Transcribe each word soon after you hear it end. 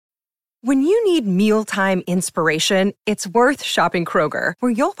When you need mealtime inspiration, it's worth shopping Kroger,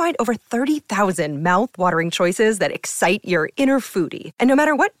 where you'll find over 30,000 mouth-watering choices that excite your inner foodie. And no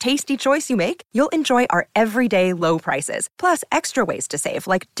matter what tasty choice you make, you'll enjoy our everyday low prices, plus extra ways to save,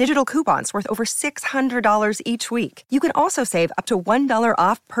 like digital coupons worth over $600 each week. You can also save up to $1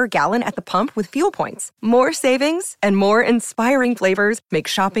 off per gallon at the pump with fuel points. More savings and more inspiring flavors make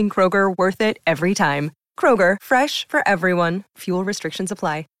shopping Kroger worth it every time. Kroger, fresh for everyone. Fuel restrictions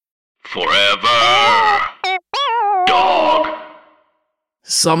apply. Forever Dog.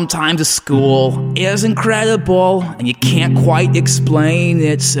 Sometimes a school is incredible and you can't quite explain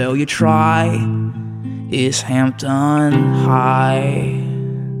it, so you try. Is Hampton High?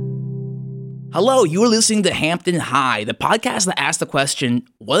 Hello, you are listening to Hampton High, the podcast that asks the question,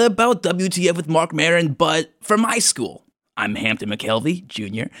 what about WTF with Mark Maron, but for my school? I'm Hampton McKelvey,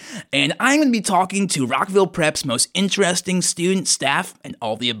 Jr., and I'm going to be talking to Rockville Prep's most interesting student, staff, and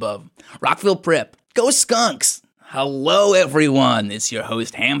all the above. Rockville Prep, go Skunks! Hello, everyone. It's your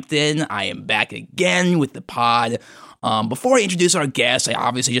host, Hampton. I am back again with the pod. Before I introduce our guest, I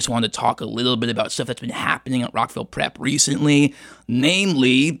obviously just want to talk a little bit about stuff that's been happening at Rockville Prep recently.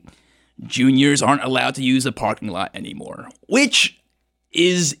 Namely, juniors aren't allowed to use the parking lot anymore, which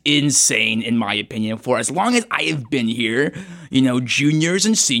is insane in my opinion. For as long as I have been here, juniors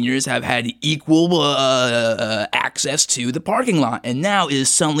and seniors have had equal access to the parking lot, and now it is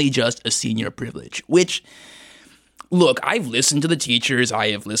suddenly just a senior privilege, which, look, I've listened to the teachers,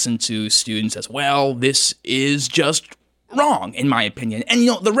 I have listened to students as well. This is just wrong in my opinion. And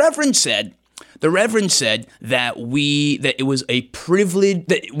the Reverend said that it was a privilege,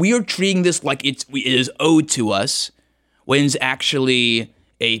 that we are treating this like it is owed to us, when it's actually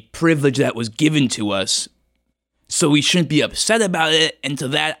a privilege that was given to us, so we shouldn't be upset about it. And to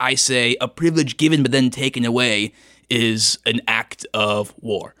that I say, a privilege given but then taken away is an act of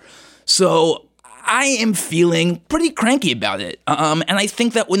war. So I am feeling pretty cranky about it. And I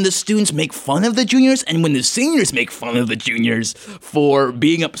think that when the students make fun of the juniors and when the seniors make fun of the juniors for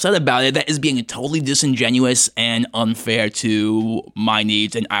being upset about it, that is being totally disingenuous and unfair to my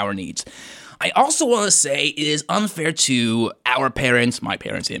needs and our needs. I also want to say it is unfair to our parents, my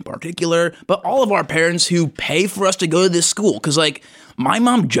parents in particular, but all of our parents who pay for us to go to this school. Because, my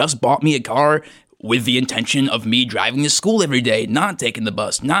mom just bought me a car with the intention of me driving to school every day, not taking the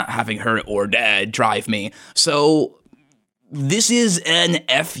bus, not having her or dad drive me. So this is an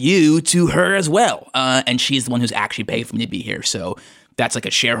FU to her as well. And she's the one who's actually paid for me to be here. So that's like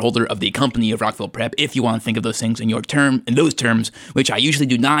a shareholder of the company of Rockville Prep, if you want to think of those things in those terms, which I usually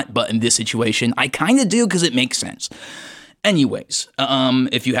do not, but in this situation, I kind of do because it makes sense. Anyways,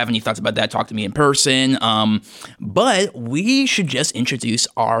 if you have any thoughts about that, talk to me in person. But we should just introduce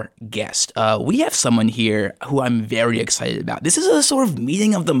our guest. We have someone here who I'm very excited about. This is a sort of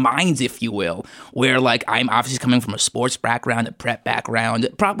meeting of the minds, if you will, where I'm obviously coming from a sports background, a prep background,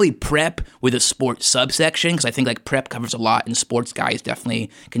 probably prep with a sports subsection, because I think prep covers a lot, and sports guy is definitely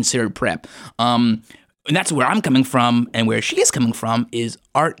considered prep. And that's where I'm coming from, and where she is coming from is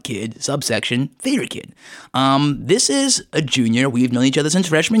art kid, subsection, theater kid. This is a junior. We've known each other since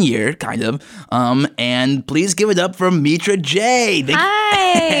freshman year, kind of. And please give it up for Mitra J.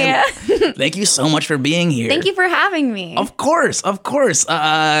 Hi! Thank you so much for being here. Thank you for having me. Of course.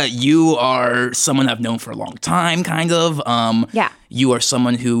 You are someone I've known for a long time, kind of. Yeah. You are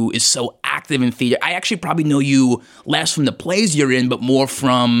someone who is so active in theater. I actually probably know you less from the plays you're in, but more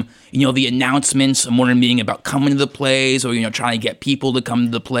from, the announcements, more than being about coming to the plays, or, trying to get people to come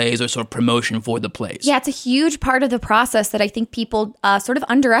to the plays, or sort of promotion for the plays. Yeah, it's a huge part of the process that I think people sort of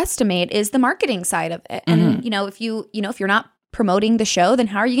underestimate is the marketing side of it. And, if you're not promoting the show, then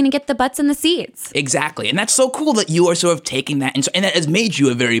how are you going to get the butts in the seats? Exactly. And that's so cool that you are sort of taking that, and that has made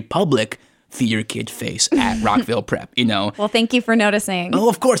you a very public theater kid face at Rockville Prep, Well, thank you for noticing. Oh,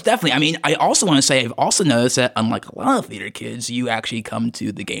 of course, definitely. I also want to say I've also noticed that unlike a lot of theater kids, you actually come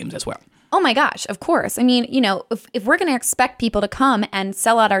to the games as well. Oh my gosh, of course. If we're going to expect people to come and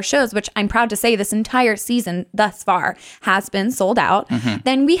sell out our shows, which I'm proud to say this entire season thus far has been sold out,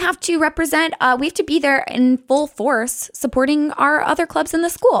 then we have to represent, we have to be there in full force supporting our other clubs in the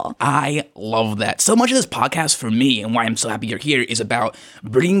school. I love that. So much of this podcast for me, and why I'm so happy you're here, is about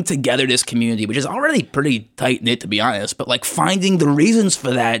bringing together this community, which is already pretty tight-knit, to be honest, but finding the reasons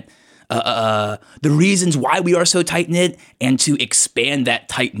for that, the reasons why we are so tight-knit, and to expand that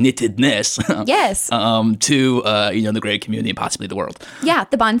tight-knittedness yes. To the greater community and possibly the world. Yeah,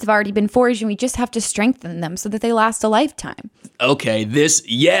 the bonds have already been forged, and we just have to strengthen them so that they last a lifetime. Okay, this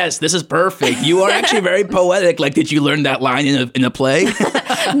is perfect. You are actually very poetic. Did you learn that line in a play?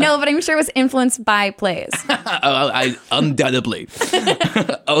 No, but I'm sure it was influenced by plays. Undoubtedly.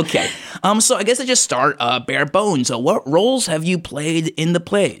 Okay. So I guess I just start bare bones. So what roles have you played in the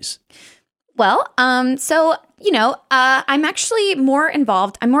plays? Well, so, I'm actually more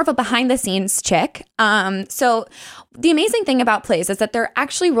involved. I'm more of a behind the scenes chick. So the amazing thing about plays is that they're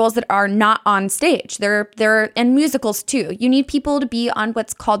actually roles that are not on stage. They're and musicals too. You need people to be on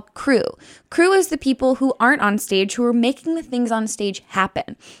what's called crew. Crew is the people who aren't on stage, who are making the things on stage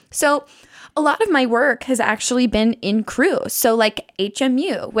happen. So a lot of my work has actually been in crew. So like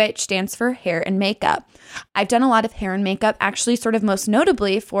HMU, which stands for hair and makeup. I've done a lot of hair and makeup, actually sort of most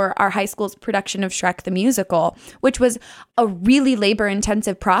notably for our high school's production of Shrek the Musical, which was a really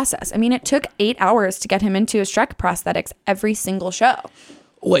labor-intensive process. I mean, it took 8 hours to get him into his Shrek prosthetics every single show.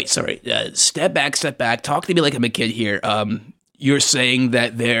 Wait, sorry. Step back. Talk to me like I'm a kid here. You're saying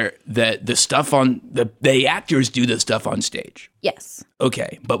that the stuff on the actors do the stuff on stage. Yes.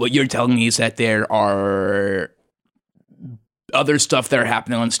 Okay, but what you're telling me is that there are other stuff that are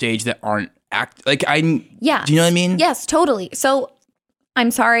happening on stage that aren't Yeah. Do you know what I mean? Yes, totally. So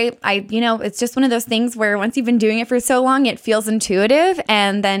I'm sorry. It's just one of those things where once you've been doing it for so long, it feels intuitive,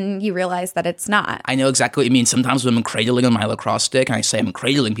 and then you realize that it's not. I know exactly what you mean. Sometimes when I'm cradling on my lacrosse stick and I say I'm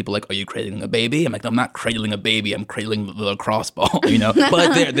cradling, people are like, are you cradling a baby? I'm like, no, I'm not cradling a baby. I'm cradling the lacrosse ball, But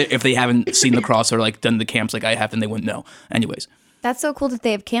if they haven't seen lacrosse or like done the camps like I have, then they wouldn't know. Anyways. That's so cool that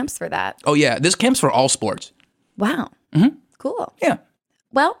they have camps for that. Oh, yeah. There's camps for all sports. Wow. Mm-hmm. Cool. Yeah.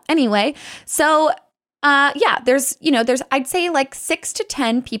 Well, anyway, so there's I'd say like 6 to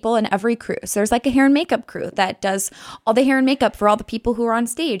 10 people in every crew. So there's like a hair and makeup crew that does all the hair and makeup for all the people who are on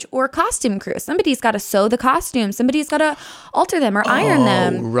stage, or a costume crew. Somebody's got to sew the costumes. Somebody's got to alter them or iron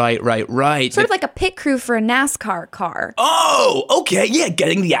them. Right. Sort of like a pit crew for a NASCAR car. Oh, okay. Yeah,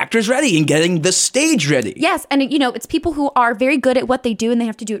 getting the actors ready and getting the stage ready. Yes, and it's people who are very good at what they do, and they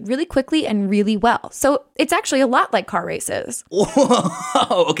have to do it really quickly and really well. So it's actually a lot like car races.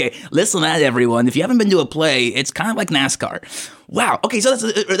 Whoa, okay. Listen to that, everyone. If you haven't been to a play, it's kind of like NASCAR. Wow. Okay, so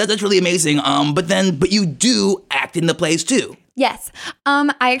that's really amazing. But you do act in the plays too. Yes.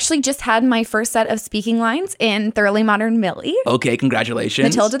 I actually just had my first set of speaking lines in Thoroughly Modern Millie. Okay,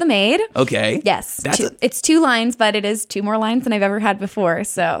 congratulations. Matilda the Maid. Okay. Yes. It's 2 lines, but it is 2 more lines than I've ever had before.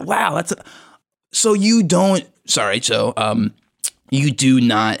 So wow, so you don't. Sorry. So you do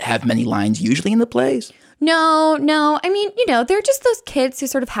not have many lines usually in the plays. No. I mean, they're just those kids who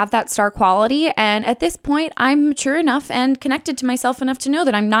sort of have that star quality. And at this point, I'm mature enough and connected to myself enough to know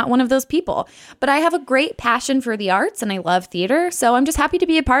that I'm not one of those people. But I have a great passion for the arts and I love theater. So I'm just happy to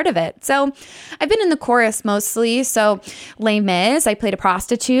be a part of it. So I've been in the chorus mostly. So Les Mis, I played a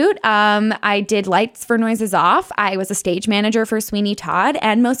prostitute. I did lights for Noises Off. I was a stage manager for Sweeney Todd.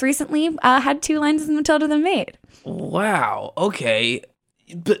 And most recently had 2 lines in Matilda the Maid. Wow. Okay.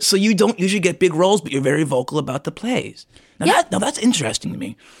 But so you don't usually get big roles, but you're very vocal about the plays. Now that's interesting to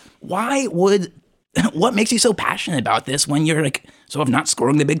me. What makes you so passionate about this when you're like sort of not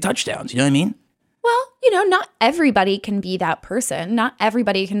scoring the big touchdowns? You know what I mean? Well, not everybody can be that person. Not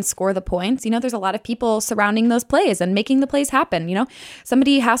everybody can score the points. There's a lot of people surrounding those plays and making the plays happen.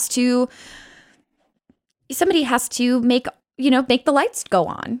 Somebody has to make the lights go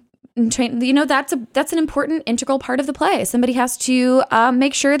on. And train, that's an important integral part of the play. Somebody has to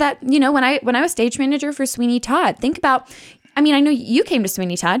make sure that, when I was stage manager for Sweeney Todd, think about, I know you came to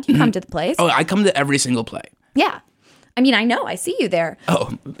Sweeney Todd, you come to the plays. Oh, I come to every single play. Yeah. I know, I see you there.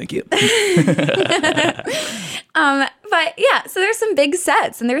 Oh, thank you. But yeah, so there's some big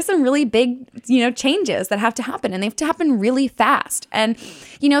sets and there's some really big, changes that have to happen, and they have to happen really fast. And,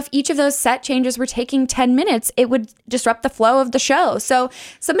 if each of those set changes were taking 10 minutes, it would disrupt the flow of the show. So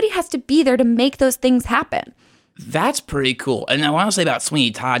somebody has to be there to make those things happen. That's pretty cool. And I want to say about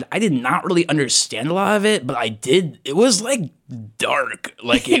Sweeney Todd, I did not really understand a lot of it, but I did. It was like dark.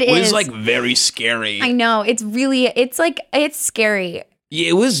 Like it was like very scary. I know. It's scary. Yeah,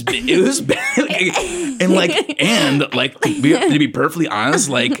 it was to be perfectly honest,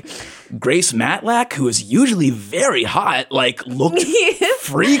 like Grace Matlack, who is usually very hot, like looked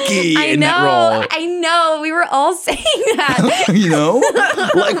freaky in that role. I know. We were all saying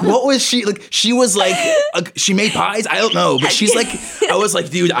that. Like what was she like? She was like she made pies. I don't know, but she's like, I was like,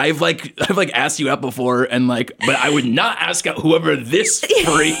 dude, I've asked you out before, and like, but I would not ask out whoever this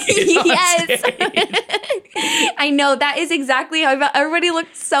freak is. Yes, I know. That is exactly how everybody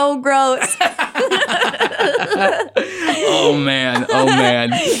looked so gross. Oh man.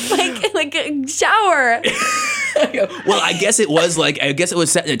 Like a shower. Well, I guess it was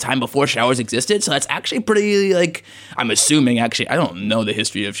set in a time before showers existed, so that's actually pretty, like, I'm assuming, actually, I don't know the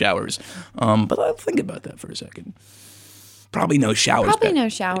history of showers, but I'll think about that for a second. Probably no showers. No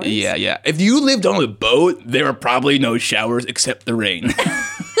showers. Yeah. If you lived on a boat, there were probably no showers except the rain.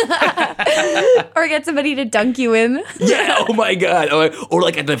 Or get somebody to dunk you in. Yeah, oh my God. Or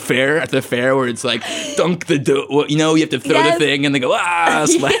like at the fair where it's like, dunk the dough. You know, you have to throw the thing and they go,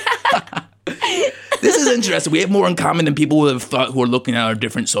 This is interesting. We have more in common than people would have thought who are looking at our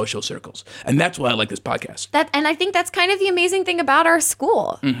different social circles. And that's why I like this podcast. And I think that's kind of the amazing thing about our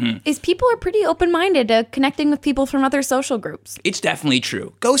school is people are pretty open-minded to connecting with people from other social groups. It's definitely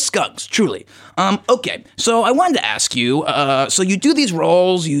true. Go Skunks, truly. Okay, so I wanted to ask you, so you do these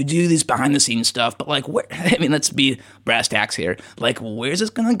roles, you do this behind-the-scenes stuff, but like, where, I mean, let's be brass tacks here. Like, where's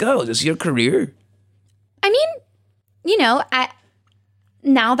this going to go? Is this your career? I mean, you know,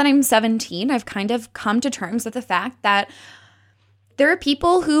 now that I'm 17, I've kind of come to terms with the fact that there are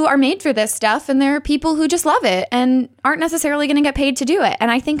people who are made for this stuff and there are people who just love it and aren't necessarily going to get paid to do it. And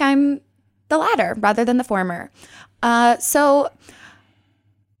I think I'm the latter rather than the former. So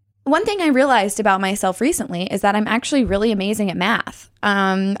one thing I realized about myself recently is that I'm actually really amazing at math.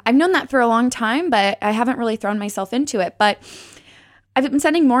 I've known that for a long time, but I haven't really thrown myself into it. But I've been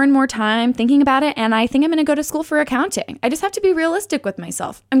spending more and more time thinking about it, and I think I'm going to go to school for accounting. I just have to be realistic with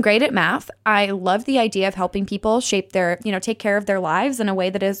myself. I'm great at math. I love the idea of helping people shape their, take care of their lives in a way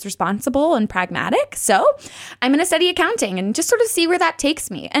that is responsible and pragmatic. So I'm going to study accounting and just sort of see where that takes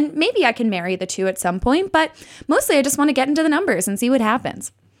me. And maybe I can marry the two at some point, but mostly I just want to get into the numbers and see what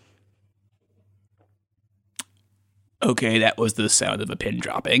happens. Okay, that was the sound of a pin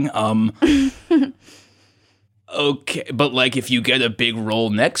dropping. Okay, but like if you get a big role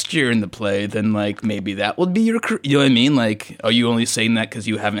next year in the play, then like maybe that would be your career. You know what I mean? Like, are you only saying that because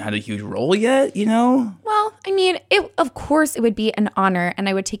you haven't had a huge role yet, you know? Well, I mean, of course it would be an honor and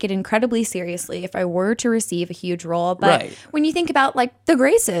I would take it incredibly seriously if I were to receive a huge role. But when you think about like the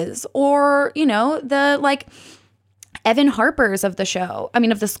Graces or, the like Evan Harpers of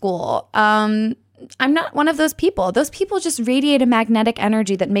the school, I'm not one of those people. Those people just radiate a magnetic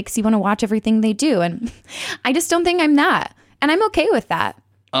energy that makes you want to watch everything they do. And I just don't think I'm that. And I'm okay with that.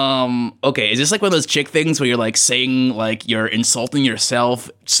 Okay. Is this like one of those chick things where you're like saying like you're insulting yourself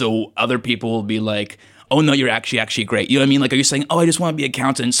so other people will be like, oh no, you're actually great. You know what I mean? Like, are you saying, oh, I just want to be an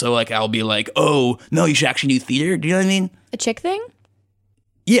accountant. So like, I'll be like, oh no, you should actually do theater. Do you know what I mean? A chick thing?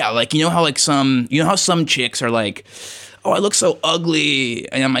 Yeah. Like, how some chicks are like, oh, I look so ugly.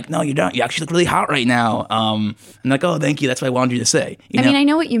 And I'm like, no, you don't. You actually look really hot right now. I'm like, oh, thank you. That's what I wanted you to say. I mean, I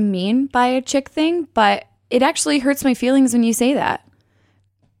know what you mean by a chick thing, but it actually hurts my feelings when you say that.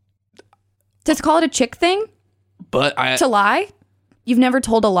 To call it a chick thing? To lie? You've never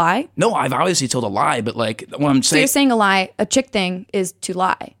told a lie? No, I've obviously told a lie, but like what I'm saying. So you're saying a lie, a chick thing is to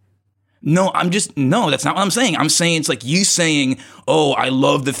lie. No, that's not what I'm saying. I'm saying it's like you saying, oh, I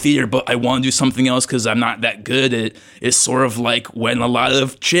love the theater, but I want to do something else because I'm not that good at it. It's sort of like when a lot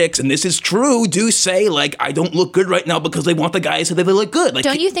of chicks, and this is true, do say like, I don't look good right now because they want the guys so they look good. Like,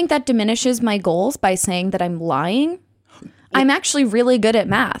 don't you think that diminishes my goals by saying that I'm lying? I'm actually really good at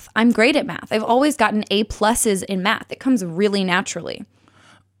math. I'm great at math. I've always gotten A+ in math. It comes really naturally.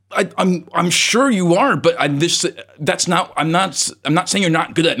 I'm sure you are, but I'm not saying you're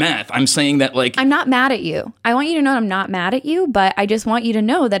not good at math. I'm saying that like I'm not mad at you. I want you to know I'm not mad at you, but I just want you to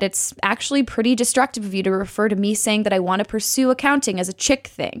know that it's actually pretty destructive of you to refer to me saying that I want to pursue accounting as a chick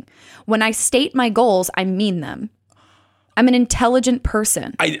thing. When I state my goals, I mean them. I'm an intelligent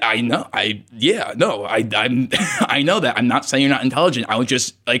person. I know. I know that. I'm not saying you're not intelligent. I would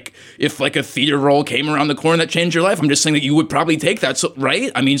just like if like a theater role came around the corner that changed your life. I'm just saying that you would probably take that. So right?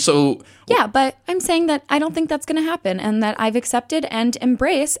 I mean, so yeah. But I'm saying that I don't think that's going to happen, and that I've accepted and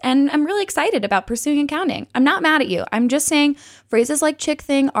embraced, and I'm really excited about pursuing accounting. I'm not mad at you. I'm just saying phrases like chick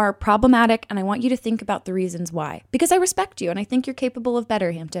thing are problematic, and I want you to think about the reasons why. Because I respect you, and I think you're capable of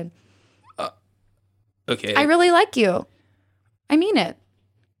better, Hampton. Okay. I really like you. I mean it.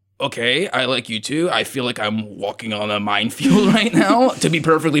 Okay, I like you too. I feel like I'm walking on a minefield right now, to be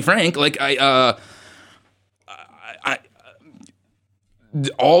perfectly frank. Like okay.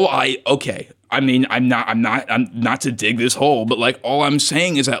 I mean, I'm not to dig this hole, but like all I'm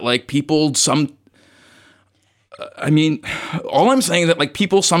saying is that like people all I'm saying is that like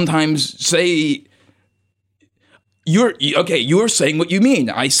people sometimes say you're saying what you mean.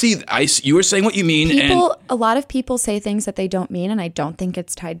 You are saying what you mean. A lot of people say things that they don't mean, and I don't think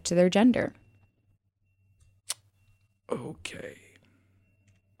it's tied to their gender. Okay.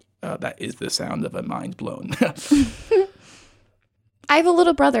 That is the sound of a mind blown. I have a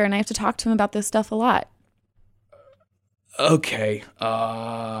little brother, and I have to talk to him about this stuff a lot. Okay.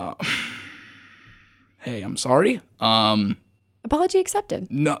 Hey, I'm sorry. Apology accepted.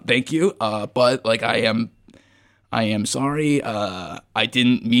 No, thank you. But like I am sorry. I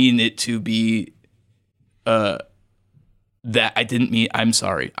didn't mean it to be that I didn't mean. I'm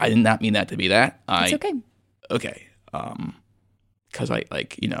sorry. I did not mean that to be that. It's okay. Okay. Because I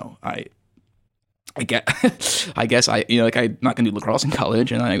get, I guess I'm not gonna do lacrosse in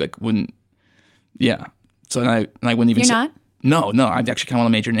college, and I wouldn't. Yeah. So then I wouldn't even. You're not? No. I actually kind of want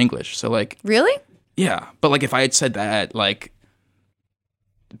to major in English. So Really? Yeah. But if I had said that,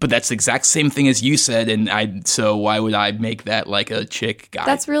 but that's the exact same thing as you said, and so why would I make that a chick guy?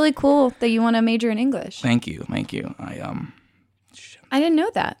 That's really cool that you want to major in English. Thank you. I didn't know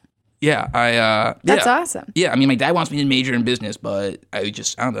that. Yeah, That's awesome. Yeah, I mean, my dad wants me to major in business, but I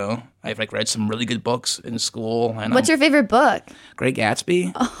don't know. I've read some really good books in school. And What's your favorite book? Great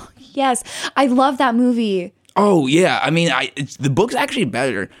Gatsby? Oh, yes. I love that movie. Oh, yeah. I mean, the book's actually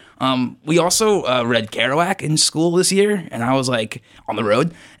better. We also read Kerouac in school this year, and I was on the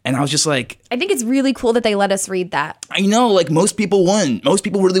road, and I was just I think it's really cool that they let us read that. I know, most people wouldn't. Most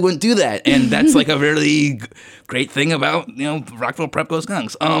people really wouldn't do that, and that's a really great thing about Rockville Prep Go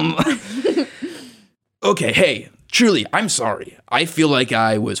Skunks. Okay, hey, truly, I'm sorry. I feel like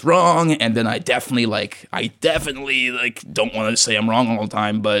I was wrong, and then I definitely don't want to say I'm wrong all the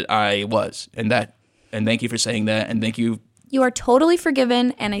time, but I was, and thank you for saying that, and thank you. You are totally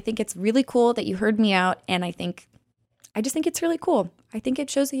forgiven, and I think it's really cool that you heard me out, and I just think it's really cool. I think it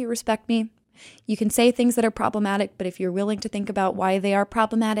shows that you respect me. You can say things that are problematic, but if you're willing to think about why they are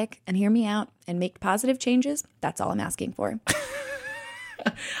problematic and hear me out and make positive changes, that's all I'm asking for.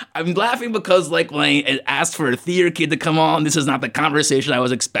 I'm laughing because when I asked for a theater kid to come on, this is not the conversation I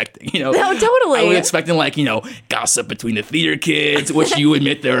was expecting. No, totally. I was expecting gossip between the theater kids, which you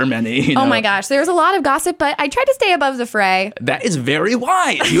admit there are many. Oh my gosh, there's a lot of gossip, but I try to stay above the fray. That is very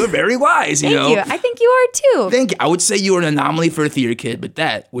wise. You are very wise. Thank you. I think you are too. Thank you. I would say you are an anomaly for a theater kid, but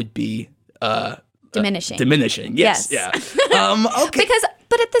that would be diminishing. Yes. Yeah. Okay.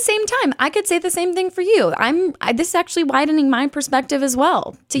 But at the same time, I could say the same thing for you. This is actually widening my perspective as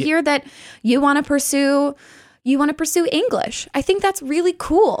well to hear that you want to pursue English. I think that's really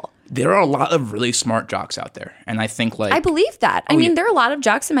cool. There are a lot of really smart jocks out there, and I think I believe that. I mean, there are a lot of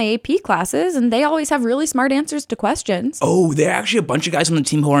jocks in my AP classes, and they always have really smart answers to questions. Oh, there are actually a bunch of guys on the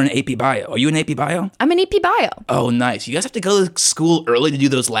team who are in AP Bio. Are you in AP Bio? I'm in AP Bio. Oh, nice. You guys have to go to school early to do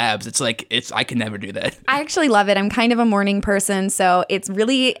those labs. I can never do that. I actually love it. I'm kind of a morning person, so it's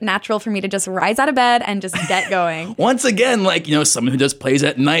really natural for me to just rise out of bed and just get going. Once again, someone who does plays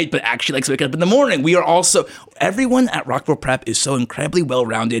at night, but actually likes to wake up in the morning. We are also, everyone at Rockville Prep is so incredibly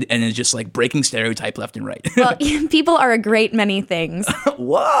well-rounded and is just breaking stereotype left and right. Well, people are a great many things.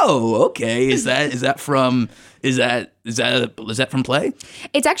 Whoa. Okay. Is that from play?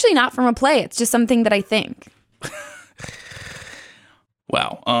 It's actually not from a play. It's just something that I think.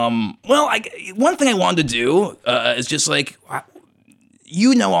 Wow. Well, one thing I wanted to do is just all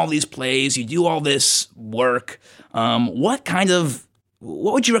these plays, you do all this work.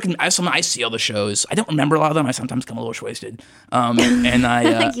 What would you recommend? I see all the shows. I don't remember a lot of them. I sometimes come a little wasted. And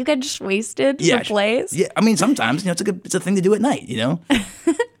I you get wasted for plays. Yeah, I mean sometimes it's a thing to do at night.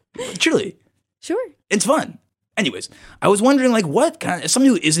 Truly, sure, it's fun. Anyways, I was wondering what kind of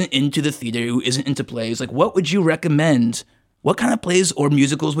someone who isn't into the theater, who isn't into plays, what would you recommend? What kind of plays or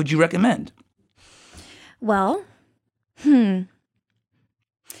musicals would you recommend? Well, I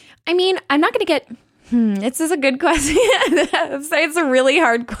mean, I'm not going to get. This is a good question. It's a really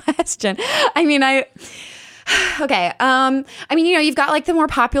hard question. I mean, okay. I mean, you've got the more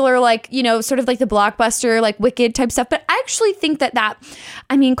popular, sort of the blockbuster, Wicked type stuff. But I actually think that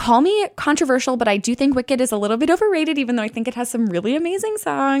call me controversial, but I do think Wicked is a little bit overrated, even though I think it has some really amazing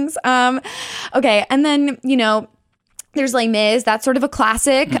songs. Okay. And then, there's Les Mis. That's sort of a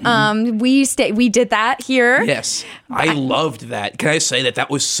classic. Mm-hmm. We did that here. Yes. I loved that. Can I say that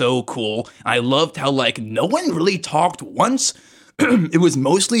was so cool? I loved how no one really talked once. It was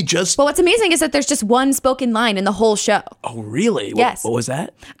mostly just... Well, what's amazing is that there's just one spoken line in the whole show. Oh, really? Yes. What was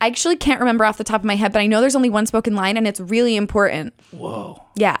that? I actually can't remember off the top of my head, but I know there's only one spoken line, and it's really important. Whoa.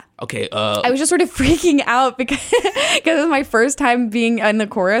 Yeah. Okay. I was just sort of freaking out because it was my first time being in the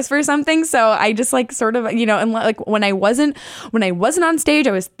chorus for something. So I just sort of, and when I wasn't on stage,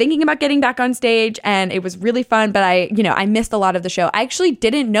 I was thinking about getting back on stage, and it was really fun. But I missed a lot of the show. I actually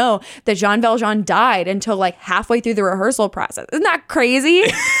didn't know that Jean Valjean died until halfway through the rehearsal process. Isn't that crazy?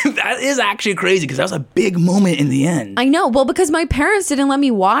 That is actually crazy because that was a big moment in the end. I know. Well, because my parents didn't let me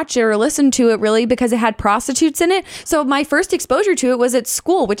watch it or listen to it really because it had prostitutes in it. So my first exposure to it was at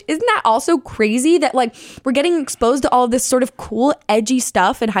school, which isn't that also crazy that we're getting exposed to all this sort of cool, edgy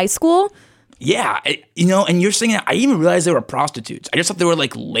stuff in high school? Yeah, and you're saying that I didn't even realize they were prostitutes. I just thought they were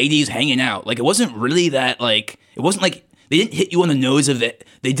ladies hanging out. It wasn't really that it wasn't they didn't hit you on the nose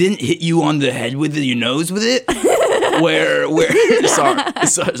they didn't hit you on the head with your nose with it. where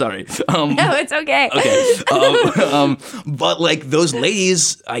sorry. No, it's okay. Okay. But like those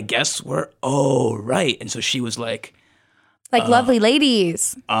ladies, I guess were right, and so she was like, like lovely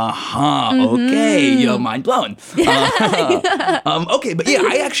ladies. Okay, yo, mind blown. Okay, but yeah,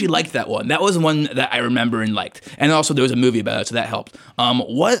 I actually liked that one. That was one that I remember and liked, and also there was a movie about it, so that helped.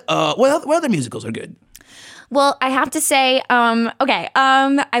 What other musicals are good? Well, I have to say,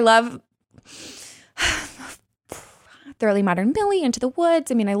 I love Thoroughly Modern Millie, Into the Woods.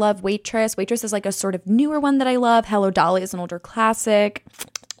 I mean, I love Waitress. Waitress is like a sort of newer one that I love. Hello, Dolly is an older classic.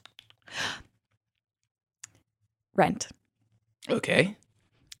 Rent. Okay.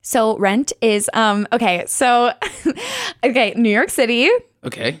 So Rent is, New York City.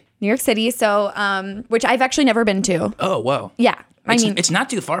 Okay. New York City. So, which I've actually never been to. Oh, wow. Yeah. It's not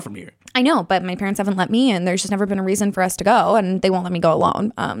too far from here. I know, but my parents haven't let me, and there's just never been a reason for us to go, and they won't let me go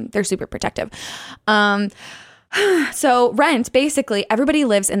alone. They're super protective. So Rent, basically, everybody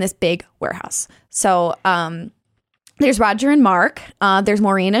lives in this big warehouse. So there's Roger and Mark. There's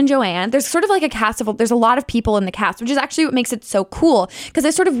Maureen and Joanne. There's sort of like a cast of, there's a lot of people in the cast, which is actually what makes it so cool, because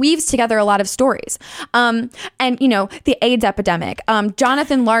it sort of weaves together a lot of stories. And, you know, the AIDS epidemic.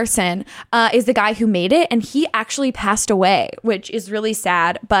 Jonathan Larson is the guy who made it, and he actually passed away, which is really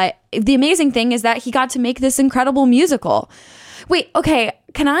sad. But the amazing thing is that he got to make this incredible musical. Wait, okay,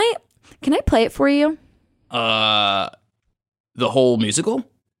 can I play it for you? The whole musical?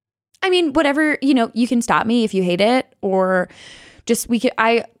 I mean, whatever, you know, you can stop me if you hate it, or just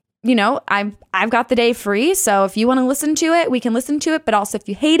I've got the day free. So if you want to listen to it, we can listen to it. But also if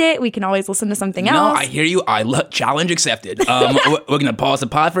you hate it, we can always listen to something else. No, I hear you. Challenge accepted. We're going to pause the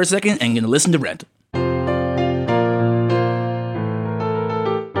pod for a second and going to listen to Rent.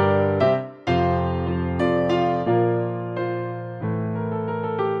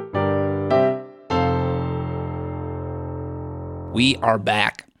 We are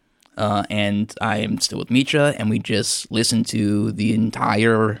back. And I am still with Mitra, and we just listened to the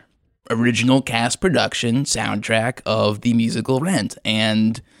entire original cast production soundtrack of the musical Rent.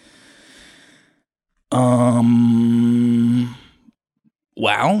 And, wow.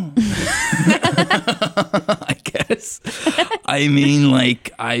 I guess. I mean,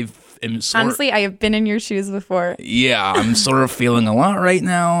 like, honestly, I have been in your shoes before. Yeah, I'm sort of feeling a lot right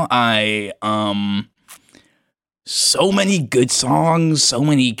now. So many good songs, so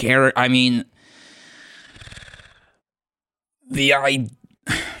many characters. I mean,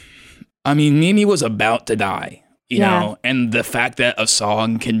 Mimi was about to die, you know, and the fact that a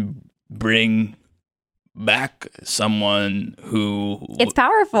song can bring back someone who it's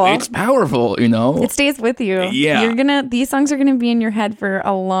powerful, you know, it stays with you. Yeah, these songs are gonna be in your head for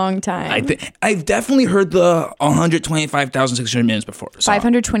a long time. I've definitely heard the 125,600 minutes before.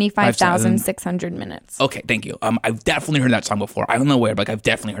 525,600 minutes. Okay, thank you. I've definitely heard that song before. I don't know where, but I've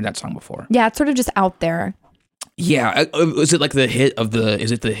definitely heard that song before. Yeah, it's sort of just out there. Yeah, is it like the hit of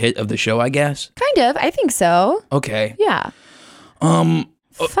the show, I guess? Kind of, I think so. Okay. Yeah.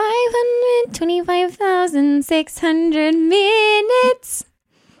 525,600 minutes.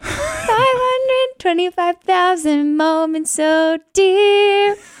 525,000 moments so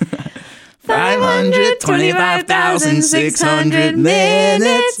dear. 525,600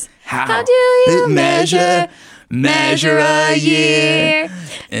 minutes. How do you measure a year?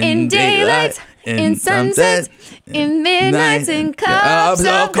 In daylight, in sunsets, in midnights, in cups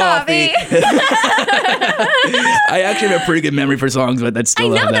of coffee. I actually have a pretty good memory for songs, but that's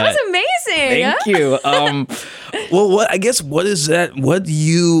still I know, that was amazing. Thank you. Well, what is that? What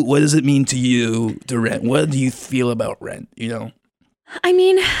does it mean to you to Rent? What do you feel about Rent? You know, I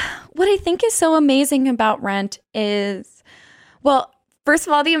mean, what I think is so amazing about Rent is, well, first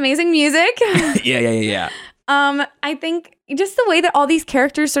of all, the amazing music. Yeah. I think just the way that all these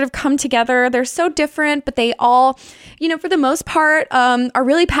characters sort of come together, they're so different, but they all, you know, for the most part, are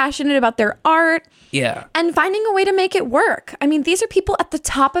really passionate about their art. Yeah. And finding a way to make it work. I mean, these are people at the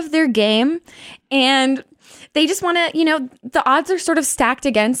top of their game, and they just want to, you know, the odds are sort of stacked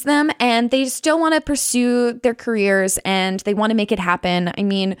against them, and they still want to pursue their careers, and they want to make it happen. I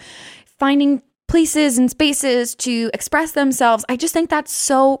mean, finding places and spaces to express themselves, I just think that's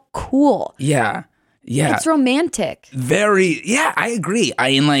so cool. Yeah. Yeah. It's romantic. Very. Yeah, I agree. I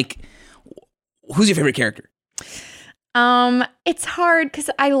mean, like, who's your favorite character? It's hard because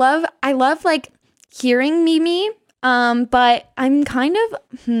I love like hearing Mimi. But I'm kind of,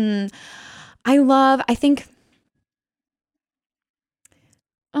 I think,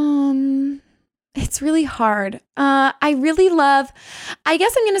 it's really hard. I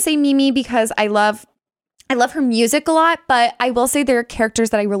guess I'm going to say Mimi because I I love her music a lot, but I will say there are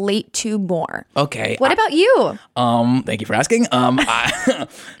characters that I relate to more. Okay. What about you? Thank you for asking.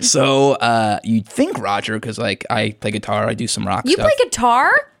 You'd think Roger, because like I play guitar, I do some rock You stuff. play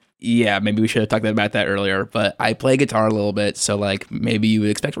guitar? Yeah, maybe we should have talked about that earlier, but I play guitar a little bit, so like maybe you would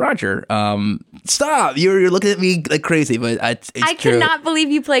expect Roger. Stop! You're looking at me like crazy, but it's I true. cannot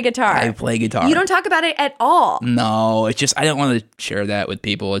believe you play guitar. I play guitar. You don't talk about it at all. No, it's just I don't want to share that with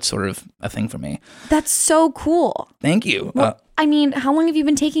people. It's sort of a thing for me. That's so cool. Thank you. Well, I mean, how long have you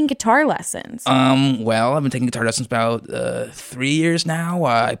been taking guitar lessons? Well, I've been taking guitar lessons about 3 years now.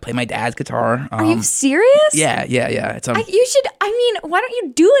 I play my dad's guitar. Are you serious? Yeah. It's You should, why don't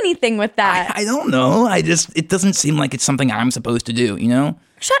you do anything with that? I don't know. It doesn't seem like it's something I'm supposed to do, you know?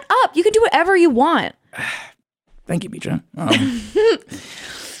 Shut up. You can do whatever you want. Thank you, Mitra. But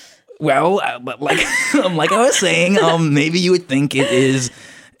like I was saying, maybe you would think it is,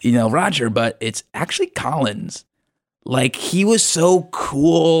 Roger, but it's actually Collins. Like, he was so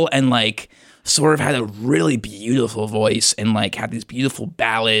cool and like sort of had a really beautiful voice and like had these beautiful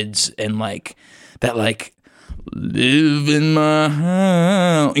ballads and like that like live in my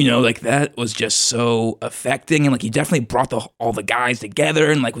house, like that was just so affecting, and like he definitely brought all the guys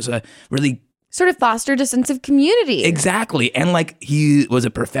together and like was a really sort of fostered a sense of community. Exactly. And like he was a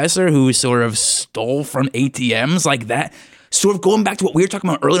professor who sort of stole from ATMs like that. Sort of going back to what we were talking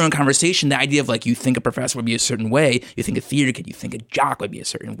about earlier in the conversation, the idea of like you think a professor would be a certain way, you think a theater kid, you think a jock would be a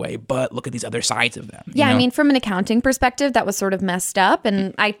certain way, but look at these other sides of them. Yeah, I mean, from an accounting perspective, that was sort of messed up,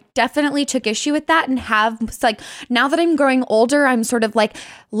 and I definitely took issue with that, and have like now that I'm growing older, I'm sort of like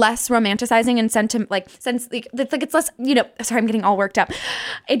less romanticizing and it's less, sorry, I'm getting all worked up.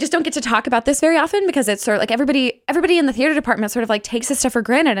 I just don't get to talk about this very often because it's sort of like everybody in the theater department sort of like takes this stuff for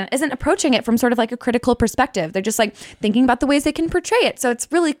granted and isn't approaching it from sort of like a critical perspective. They're just like thinking about the ways they can portray it. So it's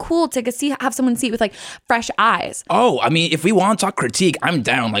really cool to have someone see it with like fresh eyes. Oh, I mean, if we want to talk critique, I'm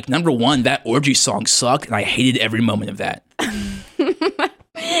down. Like, number one, that orgy song sucked, and I hated every moment of that.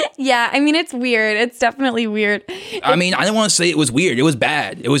 Yeah, I mean, it's weird. It's definitely weird. I mean, I don't want to say it was weird. It was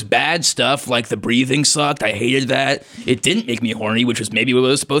bad. It was bad stuff. Like, the breathing sucked. I hated that. It didn't make me horny, which was maybe what it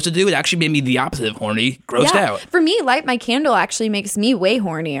was supposed to do. It actually made me the opposite of horny. Grossed out. For me, Light My Candle actually makes me way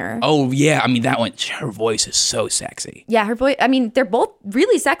hornier. Oh, yeah. I mean, that one, her voice is so sexy. Yeah, her voice, I mean, they're both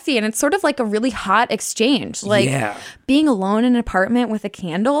really sexy, and it's sort of like a really hot exchange. Like, being alone in an apartment with a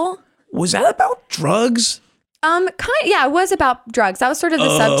candle. Was that about drugs? It was about drugs. That was sort of the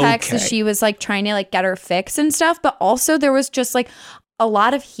subtext that she was like trying to like get her fix and stuff. But also there was just like a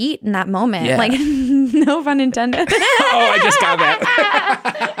lot of heat in that moment. Yeah. Like, no pun intended. I just got that.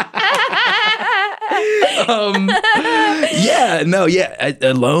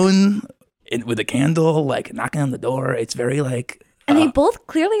 Alone with a candle, like knocking on the door. It's very like. And they both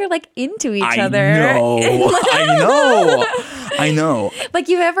clearly are like into each other. I know. Like,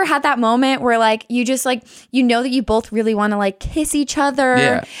 you've ever had that moment where like you just like, that you both really want to like kiss each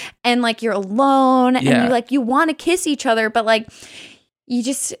other, and like you're alone and you want to kiss each other, but like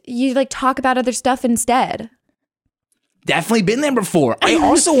you like talk about other stuff instead. Definitely been there before. I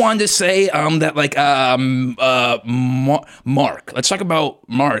also wanted to say that like Mark. Let's talk about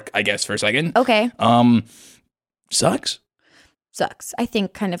Mark, I guess, for a second. Okay. Sucks. I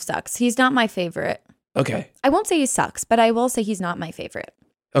think kind of sucks. He's not my favorite. Okay. I won't say he sucks, but I will say he's not my favorite.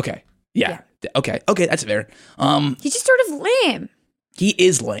 Okay. Yeah. Okay, that's fair. He's just sort of lame. He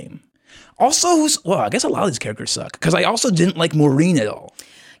is lame. Also, I guess a lot of these characters suck, because I also didn't like Maureen at all.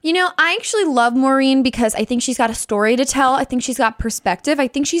 I actually love Maureen because I think she's got a story to tell. I think she's got perspective. I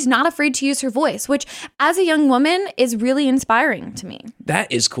think she's not afraid to use her voice, which as a young woman is really inspiring to me.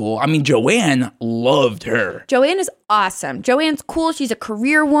 That is cool. I mean, Joanne loved her. Joanne is awesome. Joanne's cool. She's a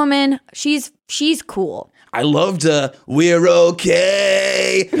career woman. She's cool. I loved We're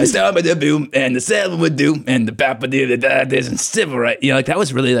Okay. I started with the boom and the seven would do and the papa did this and civil right. Like that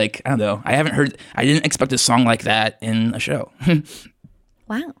was really like, I don't know. I didn't expect a song like that in a show.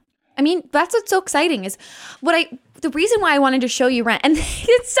 Wow. I mean, that's what's so exciting is the reason why I wanted to show you Rent. And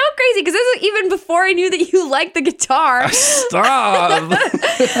it's so crazy because this is even before I knew that you liked the guitar. Stop.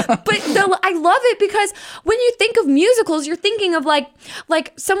 But I love it because when you think of musicals, you're thinking of like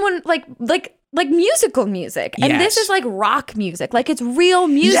someone like musical music. And this is like rock music. Like it's real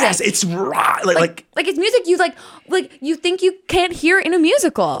music. Yes, it's rock. Like it's music you like you think you can't hear in a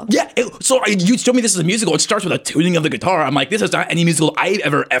musical. Yeah. So you told me this is a musical. It starts with a tuning of the guitar. I'm like, this is not any musical I've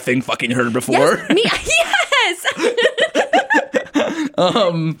ever effing fucking heard before. Yes, yes.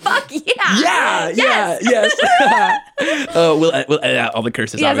 Fuck yeah. Yes. We'll edit out all the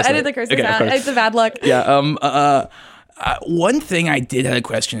curses. Yes, obviously. edit the curses out. It's a bad look. Yeah. One thing I did have a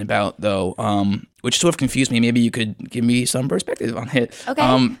question about, though, which sort of confused me. Maybe you could give me some perspective on it.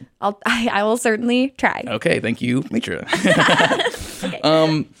 Okay. I will certainly try. Okay, thank you, Mitra.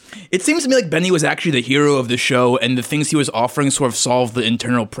 It seems to me like Benny was actually the hero of the show, and the things he was offering sort of solved the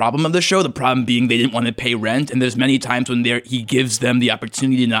internal problem of the show, the problem being they didn't want to pay rent, and there's many times when he gives them the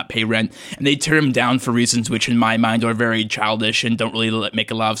opportunity to not pay rent, and they turn him down for reasons which, in my mind, are very childish and don't really make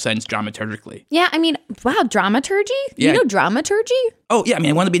a lot of sense dramaturgically. Yeah, I mean, wow, dramaturgy? Yeah. You know dramaturgy? Oh, yeah, I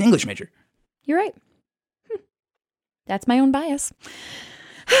mean, I want to be an English major. You're right. That's my own bias.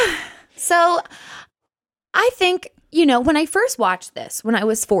 So I think, when I first watched this, when I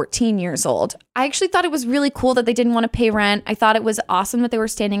was 14 years old, I actually thought it was really cool that they didn't want to pay rent. I thought it was awesome that they were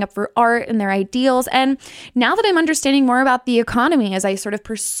standing up for art and their ideals. And now that I'm understanding more about the economy as I sort of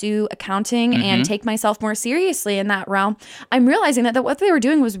pursue accounting and take myself more seriously in that realm, I'm realizing that what they were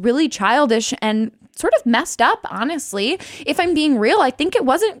doing was really childish and sort of messed up, honestly. If I'm being real, I think it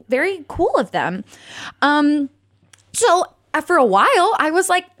wasn't very cool of them. So for a while, I was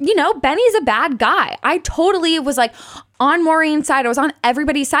like, Benny's a bad guy. I totally was like on Maureen's side. I was on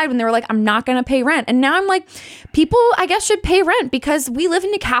everybody's side when they were like, I'm not going to pay rent. And now I'm like, people, I guess, should pay rent because we live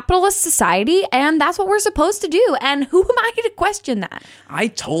in a capitalist society and that's what we're supposed to do. And who am I to question that? I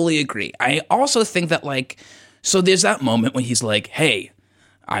totally agree. I also think that, so there's that moment when he's like, hey,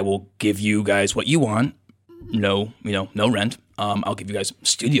 I will give you guys what you want. No rent. I'll give you guys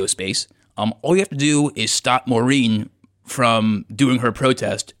studio space. All you have to do is stop Maureen from doing her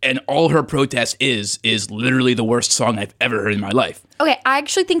protest, and all her protest is literally the worst song I've ever heard in my life. Okay, I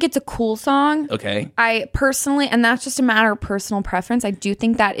actually think it's a cool song. Okay. I personally, and that's just a matter of personal preference, I do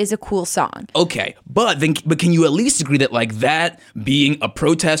think that is a cool song. Okay, but can you at least agree that that being a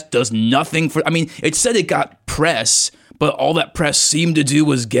protest does nothing for, it said it got press, but all that press seemed to do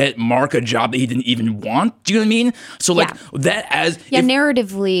was get Mark a job that he didn't even want. Do you know what I mean? So that as... Yeah,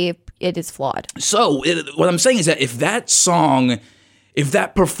 narratively, it is flawed. So what I'm saying is that if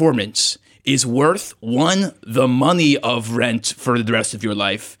that performance is worth, one, the money of rent for the rest of your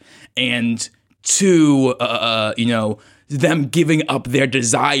life, and two, them giving up their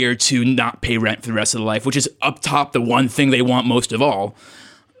desire to not pay rent for the rest of their life, which is up top the one thing they want most of all,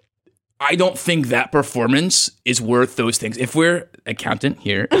 I don't think that performance is worth those things. If we're accountant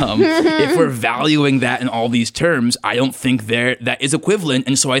here, if we're valuing that in all these terms, I don't think that is equivalent.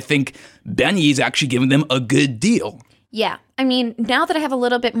 And so I think Benny's actually giving them a good deal. Yeah. Now that I have a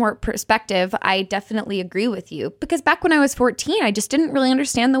little bit more perspective, I definitely agree with you. Because back when I was 14, I just didn't really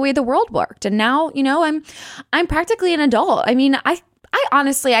understand the way the world worked. And now, I'm practically an adult. I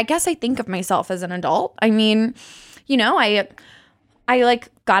honestly, I guess I think of myself as an adult. I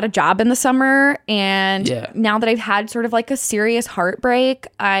got a job in the summer, and now that I've had sort of a serious heartbreak,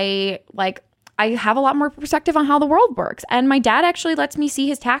 I have a lot more perspective on how the world works. And my dad actually lets me see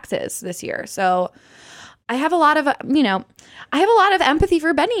his taxes this year. So I have a lot of, empathy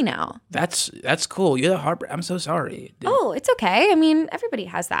for Benny now. That's cool. You're the heartbreak. I'm so sorry. Oh, it's okay. Everybody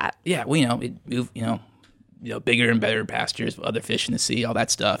has that. Yeah. Well, bigger and better pastures, other fish in the sea, all that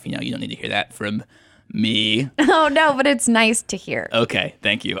stuff. You don't need to hear that from me. Oh, no, but it's nice to hear. Okay,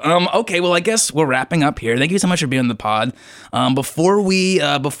 thank you. Okay, well, I guess we're wrapping up here. Thank you so much for being on the pod. Before we get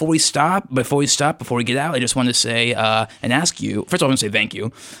out, I just want to say and ask you. First of all, I want to say thank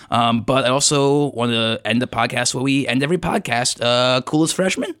you. But I also want to end the podcast where we end every podcast. Coolest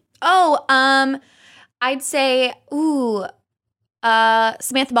freshman? Oh, I'd say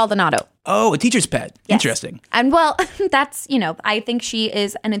Samantha Baldonado. Oh, a teacher's pet. Yes. Interesting. And well, that's I think she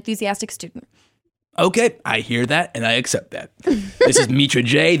is an enthusiastic student. Okay, I hear that, and I accept that. This is Mitra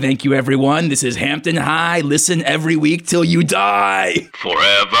J. Thank you, everyone. This is Hampton High. Listen every week till you die.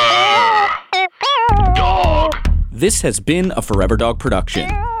 Forever Dog. This has been a Forever Dog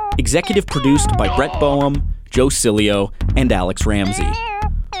production. Executive produced by Brett Boehm, Joe Cilio, and Alex Ramsey.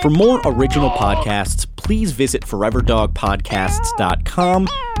 For more original podcasts, please visit foreverdogpodcasts.com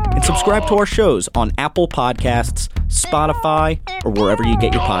and subscribe to our shows on Apple Podcasts, Spotify, or wherever you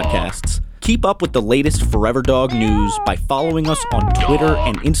get your podcasts. Keep up with the latest Forever Dog news by following us on Twitter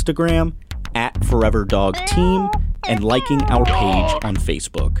and Instagram @ForeverDogTeam and liking our page on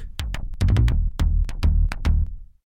Facebook.